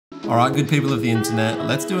Alright, good people of the internet,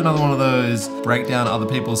 let's do another one of those break down other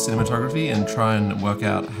people's cinematography and try and work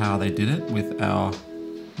out how they did it with our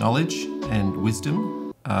knowledge and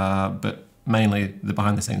wisdom, but mainly the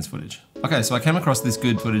behind the scenes footage. Okay, so I came across this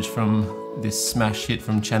good footage from this smash hit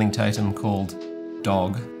from Channing Tatum called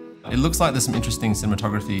Dog. It looks like there's some interesting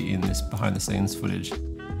cinematography in this behind the scenes footage.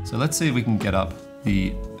 So let's see if we can get up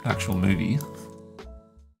the actual movie.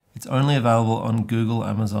 It's only available on Google,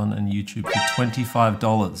 Amazon, and YouTube for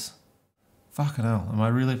 $25. Fucking hell, am I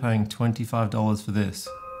really paying $25 for this?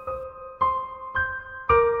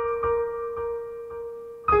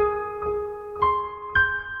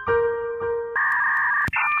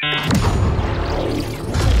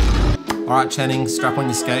 Alright Channing, strap on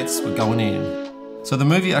your skates, we're going in. So the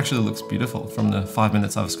movie actually looks beautiful from the 5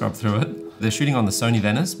 minutes I've scrubbed through it. They're shooting on the Sony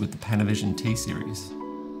Venice with the Panavision T series.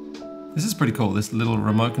 This is pretty cool, this little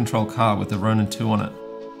remote control car with the Ronin 2 on it.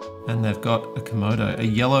 And they've got a Komodo, a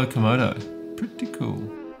yellow Komodo. Pretty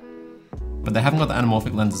cool. But they haven't got the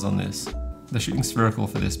anamorphic lenses on this. They're shooting spherical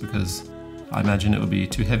for this because I imagine it would be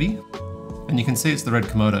too heavy. And you can see it's the red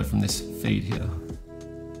Komodo from this feed here.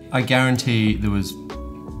 I guarantee there was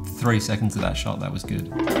 3 seconds of that shot that was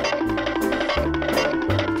good.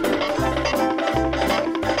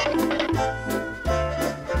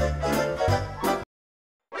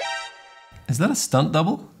 Is that a stunt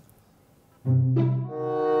double?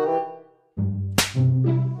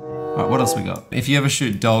 Alright, what else we got? If you ever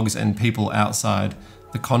shoot dogs and people outside,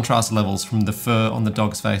 the contrast levels from the fur on the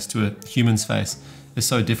dog's face to a human's face is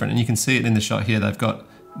so different. And you can see it in the shot here. They've got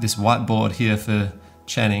this white board here for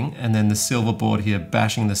Channing and then the silver board here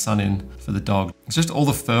bashing the sun in for the dog. It's just all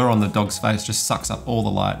the fur on the dog's face just sucks up all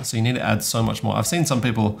the light. So you need to add so much more. I've seen some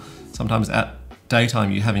people sometimes at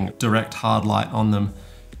daytime you having direct hard light on them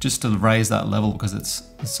just to raise that level because it's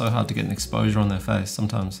so hard to get an exposure on their face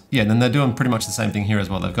sometimes. Yeah, and then they're doing pretty much the same thing here as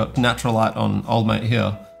well. They've got natural light on old mate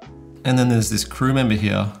here. And then there's this crew member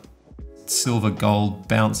here, silver gold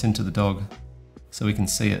bounce into the dog so we can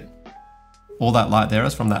see it. All that light there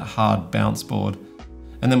is from that hard bounce board.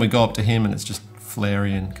 And then we go up to him and it's just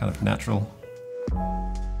flary and kind of natural.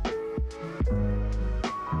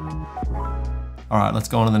 All right, let's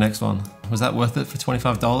go on to the next one. Was that worth it for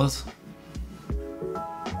 $25?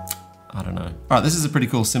 I don't know. All right, this is a pretty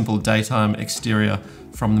cool, simple daytime exterior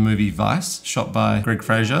from the movie Vice, shot by Greg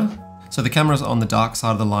Fraser. So the camera's on the dark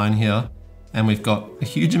side of the line here, and we've got a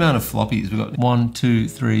huge amount of floppies. We've got 1, 2,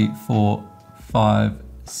 3, 4, 5,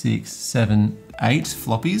 6, 7, 8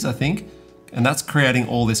 floppies, I think. And that's creating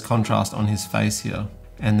all this contrast on his face here.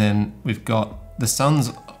 And then we've got the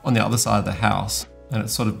sun's on the other side of the house, and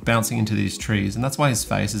it's sort of bouncing into these trees, and that's why his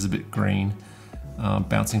face is a bit green,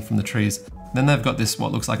 bouncing from the trees. Then they've got this,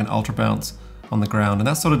 what looks like an ultra bounce on the ground, and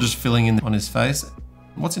that's sort of just filling in on his face.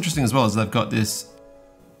 What's interesting as well is they've got this,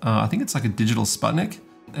 I think it's like a digital Sputnik,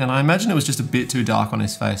 and I imagine it was just a bit too dark on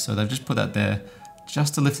his face, so they've just put that there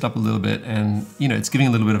just to lift it up a little bit, and you know, it's giving a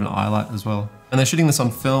little bit of an eye light as well. And they're shooting this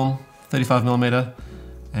on film, 35mm,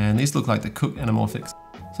 and these look like the Cook anamorphics.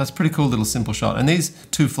 So that's a pretty cool little simple shot. And these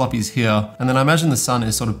 2 floppies here, and then I imagine the sun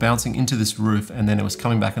is sort of bouncing into this roof, and then it was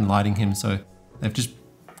coming back and lighting him, so they've just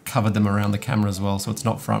covered them around the camera as well, so it's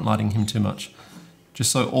not front lighting him too much.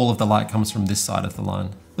 Just so all of the light comes from this side of the line.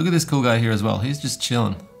 Look at this cool guy here as well. He's just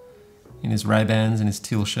chilling in his Ray-Bans and his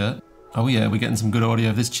teal shirt. Oh yeah, we're getting some good audio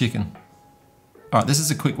of this chicken. All right, this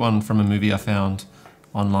is a quick one from a movie I found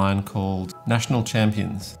online called National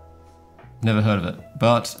Champions. Never heard of it.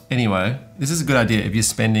 But anyway, this is a good idea if you're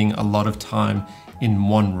spending a lot of time in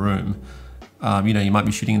one room. You know, you might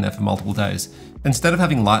be shooting in there for multiple days. Instead of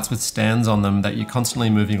having lights with stands on them that you're constantly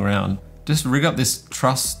moving around, just rig up this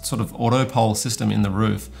truss sort of auto pole system in the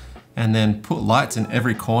roof and then put lights in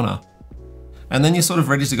every corner. And then you're sort of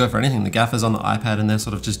ready to go for anything. The gaffer's on the iPad and they're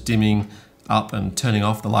sort of just dimming up and turning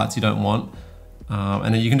off the lights you don't want.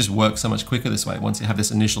 And then you can just work so much quicker this way once you have this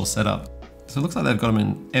initial setup. So it looks like they've got them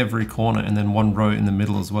in every corner and then one row in the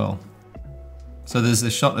middle as well. So there's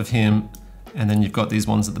this shot of him, and then you've got these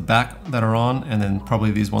ones at the back that are on, and then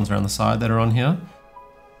probably these ones around the side that are on here.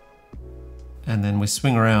 And then we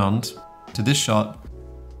swing around to this shot.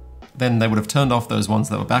 Then they would have turned off those ones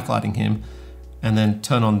that were backlighting him, and then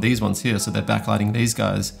turn on these ones here, so they're backlighting these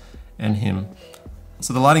guys and him.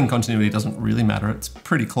 So the lighting continuity doesn't really matter, it's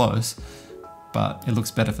pretty close, but it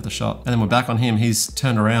looks better for the shot. And then we're back on him, he's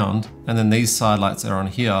turned around, and then these side lights are on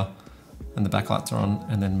here, and the backlights are on,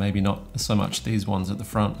 and then maybe not so much these ones at the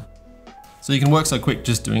front. So you can work so quick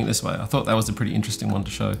just doing it this way. I thought that was a pretty interesting one to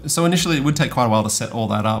show. So initially it would take quite a while to set all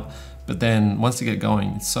that up, but then once you get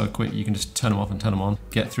going, it's so quick, you can just turn them off and turn them on,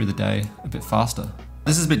 get through the day a bit faster.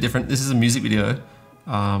 This is a bit different. This is a music video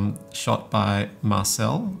shot by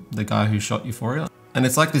Marcel, the guy who shot Euphoria. And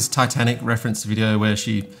it's like this Titanic reference video where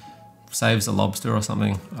she saves a lobster or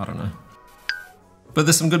something, I don't know. But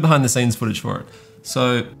there's some good behind the scenes footage for it.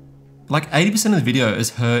 So like 80% of the video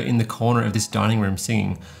is her in the corner of this dining room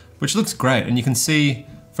singing, which looks great. And you can see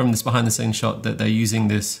from this behind the scenes shot that they're using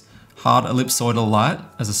this hard ellipsoidal light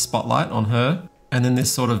as a spotlight on her. And then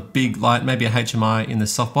this sort of big light, maybe a HMI in the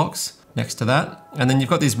softbox next to that. And then you've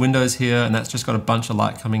got these windows here and that's just got a bunch of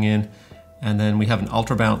light coming in. And then we have an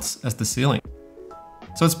ultra bounce as the ceiling.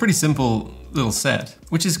 So it's a pretty simple little set,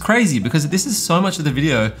 which is crazy because this is so much of the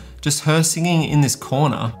video, just her singing in this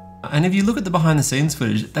corner. And if you look at the behind the scenes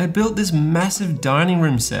footage, they built this massive dining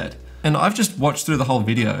room set. And I've just watched through the whole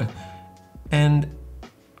video and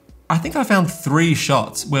I think I found 3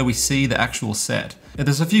 shots where we see the actual set.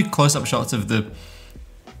 There's a few close-up shots of the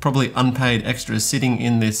probably unpaid extras sitting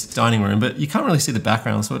in this dining room, but you can't really see the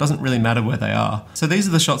background, so it doesn't really matter where they are. So these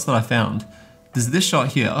are the shots that I found. There's this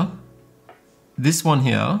shot here, this one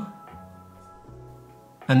here,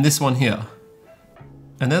 and this one here.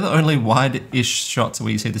 And they're the only wide-ish shots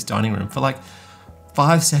where you see this dining room for like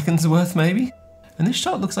 5 seconds worth maybe. And this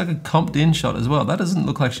shot looks like a comped in shot as well. That doesn't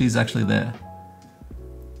look like she's actually there.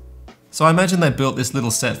 So I imagine they built this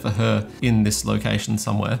little set for her in this location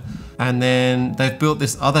somewhere. And then they've built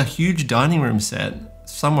this other huge dining room set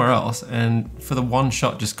somewhere else and for the one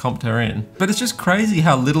shot just comped her in. But it's just crazy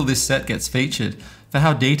how little this set gets featured for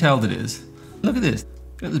how detailed it is. Look at this.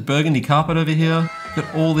 Got this burgundy carpet over here.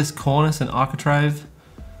 Got all this cornice and architrave.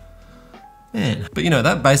 Man. But you know,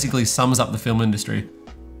 that basically sums up the film industry.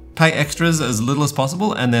 Pay extras as little as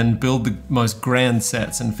possible and then build the most grand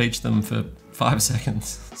sets and feature them for 5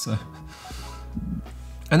 seconds. So.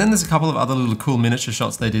 And then there's a couple of other little cool miniature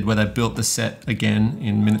shots they did where they built the set again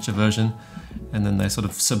in miniature version and then they sort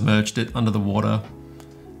of submerged it under the water.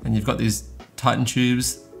 And you've got these Titan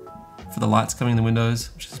tubes for the lights coming in the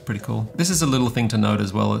windows, which is pretty cool. This is a little thing to note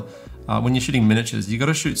as well. When you're shooting miniatures, you got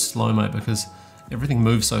to shoot slow-mo because everything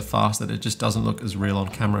moves so fast that it just doesn't look as real on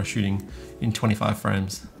camera shooting in 25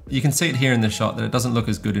 frames. You can see it here in this shot that it doesn't look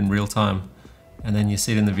as good in real time. And then you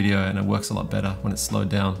see it in the video and it works a lot better when it's slowed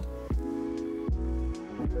down.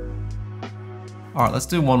 All right, let's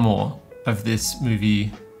do one more of this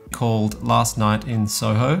movie called Last Night in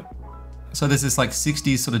Soho. So there's this like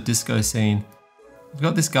 60s sort of disco scene. We've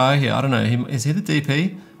got this guy here, I don't know, is he the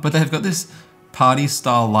DP? But they've got this party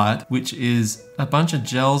style light, which is a bunch of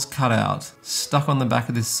gels cut out, stuck on the back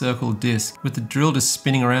of this circle disc with the drill just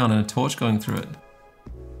spinning around and a torch going through it.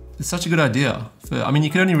 It's such a good idea. I mean, you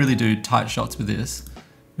can only really do tight shots with this,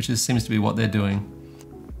 which seems to be what they're doing.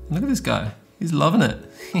 And look at this guy, he's loving it.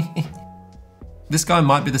 This guy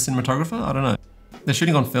might be the cinematographer, I don't know. They're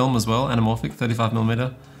shooting on film as well, anamorphic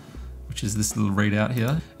 35mm, which is this little readout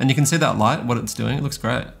here. And you can see that light, what it's doing, it looks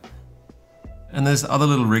great. And there's other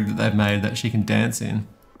little rig that they've made that she can dance in.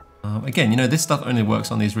 Again, you know, this stuff only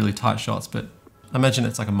works on these really tight shots, but I imagine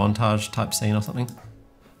it's like a montage type scene or something.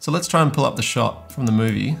 So let's try and pull up the shot from the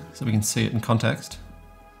movie so we can see it in context.